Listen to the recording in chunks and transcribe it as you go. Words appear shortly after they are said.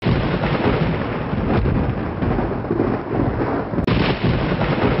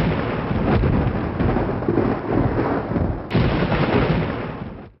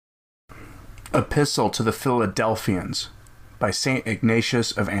Epistle to the Philadelphians by St.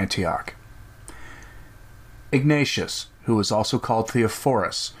 Ignatius of Antioch. Ignatius, who is also called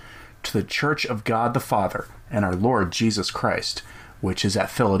Theophorus, to the Church of God the Father and our Lord Jesus Christ, which is at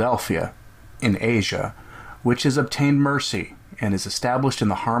Philadelphia, in Asia, which has obtained mercy, and is established in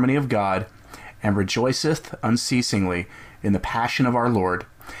the harmony of God, and rejoiceth unceasingly in the passion of our Lord,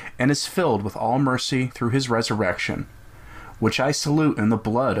 and is filled with all mercy through his resurrection, which I salute in the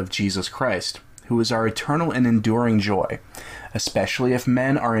blood of Jesus Christ, who is our eternal and enduring joy, especially if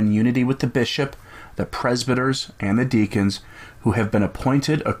men are in unity with the bishop, the presbyters, and the deacons, who have been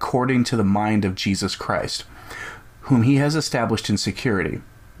appointed according to the mind of Jesus Christ, whom he has established in security,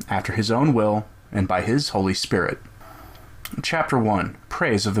 after his own will, and by his Holy Spirit. Chapter 1.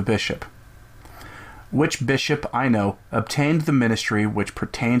 Praise of the Bishop. Which bishop, I know, obtained the ministry which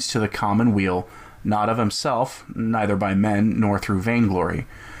pertains to the common weal, not of himself, neither by men, nor through vainglory,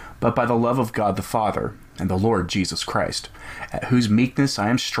 but by the love of God the Father, and the Lord Jesus Christ, at whose meekness I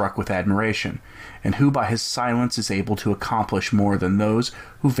am struck with admiration, and who by his silence is able to accomplish more than those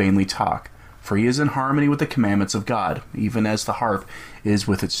who vainly talk, for he is in harmony with the commandments of God, even as the harp is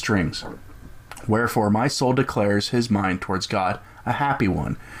with its strings. Wherefore my soul declares his mind towards God a happy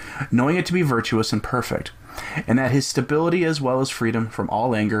one, knowing it to be virtuous and perfect, and that his stability as well as freedom from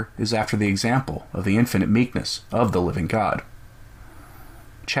all anger is after the example of the infinite meekness of the living God.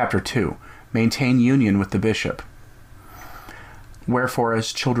 Chapter 2. Maintain union with the bishop. Wherefore,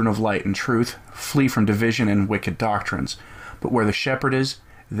 as children of light and truth, flee from division and wicked doctrines. But where the shepherd is,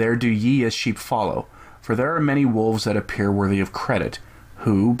 there do ye as sheep follow. For there are many wolves that appear worthy of credit,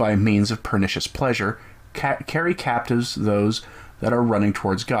 who, by means of pernicious pleasure, carry captives those that are running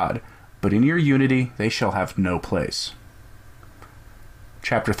towards God. But in your unity they shall have no place.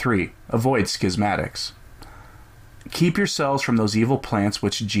 Chapter 3. Avoid schismatics. Keep yourselves from those evil plants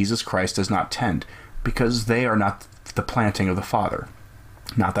which Jesus Christ does not tend, because they are not the planting of the Father.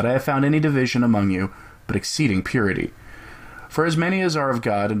 Not that I have found any division among you, but exceeding purity. For as many as are of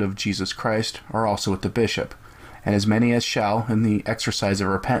God and of Jesus Christ are also with the bishop, and as many as shall, in the exercise of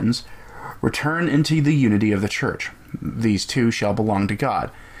repentance, return into the unity of the church. These two shall belong to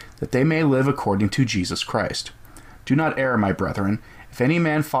God, that they may live according to Jesus Christ. Do not err, my brethren. If any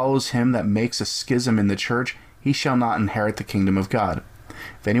man follows him that makes a schism in the church, he shall not inherit the kingdom of God.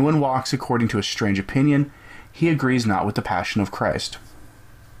 If anyone walks according to a strange opinion, he agrees not with the passion of Christ.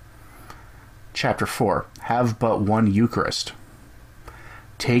 Chapter 4. Have but one Eucharist.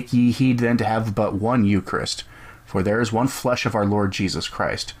 Take ye heed then to have but one Eucharist, for there is one flesh of our Lord Jesus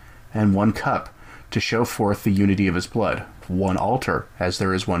Christ, and one cup, to show forth the unity of his blood, one altar, as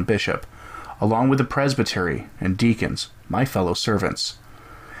there is one bishop, along with the presbytery and deacons, my fellow servants.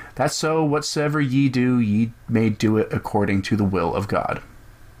 That so whatsoever ye do, ye may do it according to the will of God.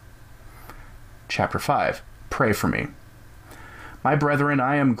 Chapter 5. Pray for me. My brethren,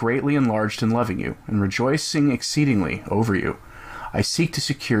 I am greatly enlarged in loving you, and rejoicing exceedingly over you. I seek to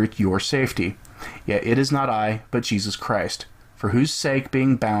secure your safety. Yet it is not I, but Jesus Christ, for whose sake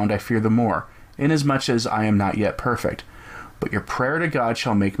being bound I fear the more, inasmuch as I am not yet perfect. But your prayer to God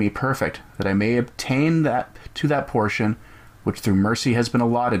shall make me perfect, that I may obtain that portion which through mercy has been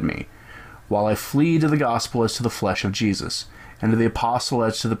allotted me, while I flee to the gospel as to the flesh of Jesus, and to the apostle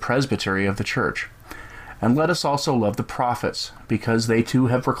as to the presbytery of the church. And let us also love the prophets, because they too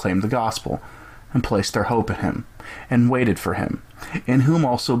have proclaimed the gospel, and placed their hope in him, and waited for him, in whom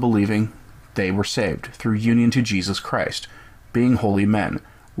also believing they were saved, through union to Jesus Christ, being holy men,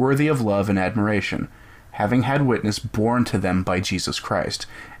 worthy of love and admiration, having had witness borne to them by Jesus Christ,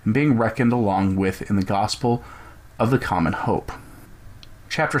 and being reckoned along with in the gospel of the common hope.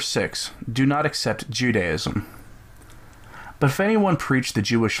 Chapter 6. Do not accept Judaism. But if anyone preach the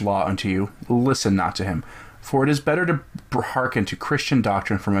Jewish law unto you, listen not to him, for it is better to hearken to Christian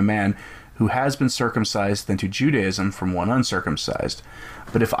doctrine from a man who has been circumcised than to Judaism from one uncircumcised.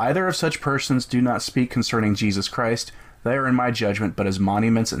 But if either of such persons do not speak concerning Jesus Christ, they are in my judgment but as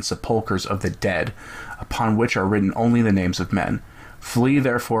monuments and sepulchres of the dead, upon which are written only the names of men. Flee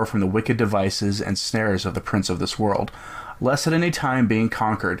therefore from the wicked devices and snares of the prince of this world, lest at any time being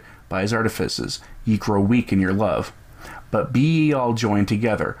conquered by his artifices, ye grow weak in your love. But be ye all joined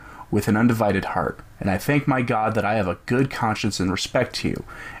together, with an undivided heart. And I thank my God that I have a good conscience in respect to you,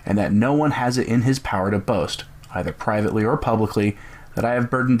 and that no one has it in his power to boast, either privately or publicly, that I have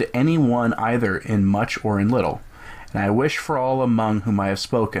burdened any one either in much or in little. And I wish for all among whom I have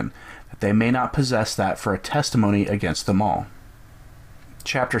spoken, that they may not possess that for a testimony against them all.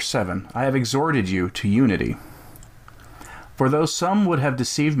 Chapter 7. I have exhorted you to unity. For though some would have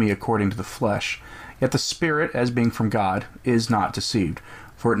deceived me according to the flesh, yet the Spirit, as being from God, is not deceived.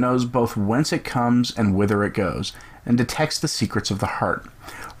 for it knows both whence it comes and whither it goes, and detects the secrets of the heart.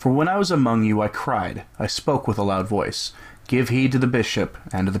 For when I was among you, I cried, I spoke with a loud voice, Give heed to the bishop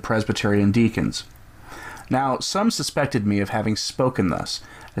and to the presbytery and deacons. Now some suspected me of having spoken thus,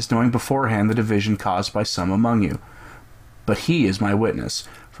 as knowing beforehand the division caused by some among you. But he is my witness,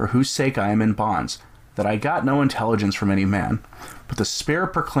 for whose sake I am in bonds, that I got no intelligence from any man. But the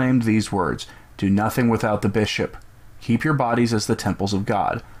Spirit proclaimed these words, Do nothing without the bishop. Keep your bodies as the temples of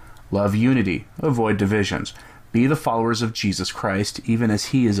God. Love unity, avoid divisions. Be the followers of Jesus Christ, even as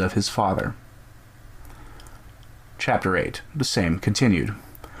he is of his Father. Chapter 8. The same continued.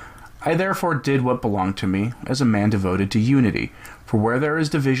 I therefore did what belonged to me, as a man devoted to unity. For where there is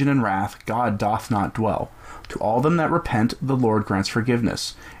division and wrath, God doth not dwell. To all them that repent, the Lord grants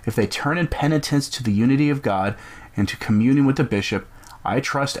forgiveness. If they turn in penitence to the unity of God, and to communion with the bishop, I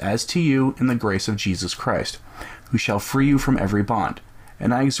trust as to you in the grace of Jesus Christ, who shall free you from every bond.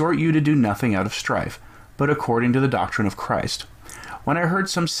 And I exhort you to do nothing out of strife, but according to the doctrine of Christ. When I heard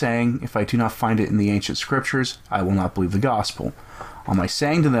some saying, If I do not find it in the ancient scriptures, I will not believe the gospel. On my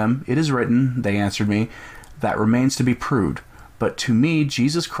saying to them, It is written, they answered me, That remains to be proved. But to me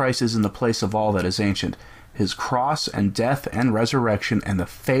Jesus Christ is in the place of all that is ancient. His cross and death and resurrection and the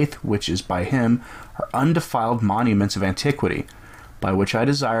faith which is by him are undefiled monuments of antiquity, by which I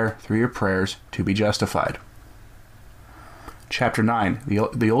desire, through your prayers, to be justified. Chapter 9.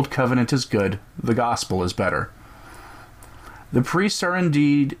 The Old Covenant is good, the Gospel is better. The priests are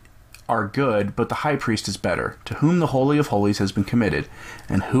indeed good, but the high priest is better, to whom the Holy of Holies has been committed,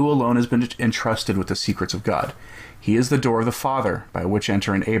 and who alone has been entrusted with the secrets of God. He is the door of the Father, by which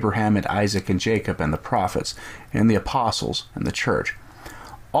enter in Abraham and Isaac and Jacob and the prophets, and the apostles and the church.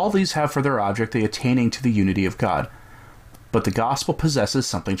 All these have for their object the attaining to the unity of God. But the gospel possesses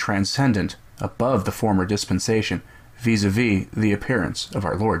something transcendent, above the former dispensation, vis-a-vis the appearance of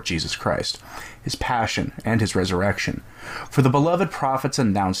our Lord Jesus Christ, his passion, and his resurrection. For the beloved prophets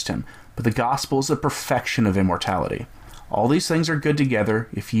announced him, but the gospel is the perfection of immortality. All these things are good together,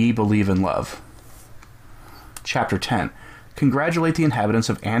 if ye believe in love. Chapter 10. Congratulate the inhabitants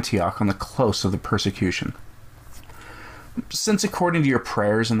of Antioch on the close of the persecution. Since according to your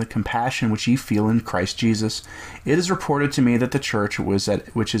prayers and the compassion which ye feel in Christ Jesus, it is reported to me that the church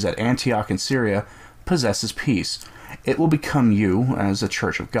which is at Antioch in Syria possesses peace. It will become you, as a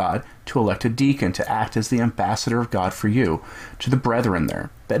church of God, to elect a deacon to act as the ambassador of God for you, to the brethren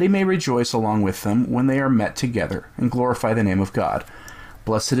there, that he may rejoice along with them when they are met together, and glorify the name of God.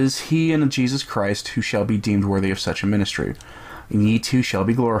 Blessed is he in Jesus Christ who shall be deemed worthy of such a ministry, and ye too shall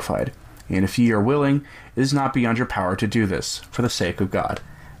be glorified. And if ye are willing, it is not beyond your power to do this, for the sake of God,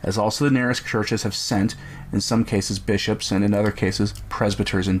 as also the nearest churches have sent, in some cases bishops, and in other cases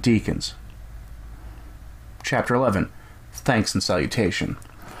presbyters and deacons. Chapter 11. Thanks and salutation.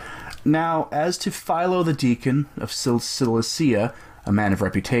 Now, as to Philo the deacon of Cilicia, a man of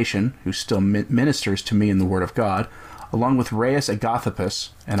reputation, who still ministers to me in the word of God, along with Reus Agathopus,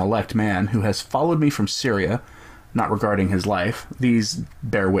 an elect man, who has followed me from Syria, not regarding his life, these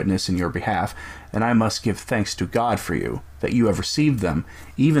bear witness in your behalf, and I must give thanks to God for you, that you have received them,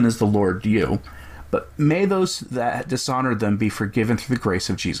 even as the Lord you. But may those that dishonored them be forgiven through the grace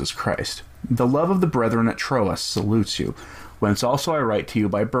of Jesus Christ. The love of the brethren at Troas salutes you, whence also I write to you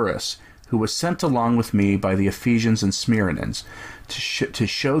by Burrus, who was sent along with me by the Ephesians and Smyrnans, to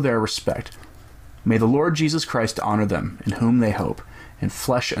show their respect. May the Lord Jesus Christ honor them, in whom they hope, in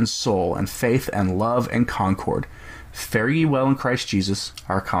flesh and soul, and faith and love and concord. Fare ye well in Christ Jesus,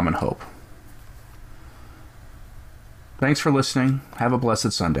 our common hope. Thanks for listening. Have a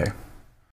blessed Sunday.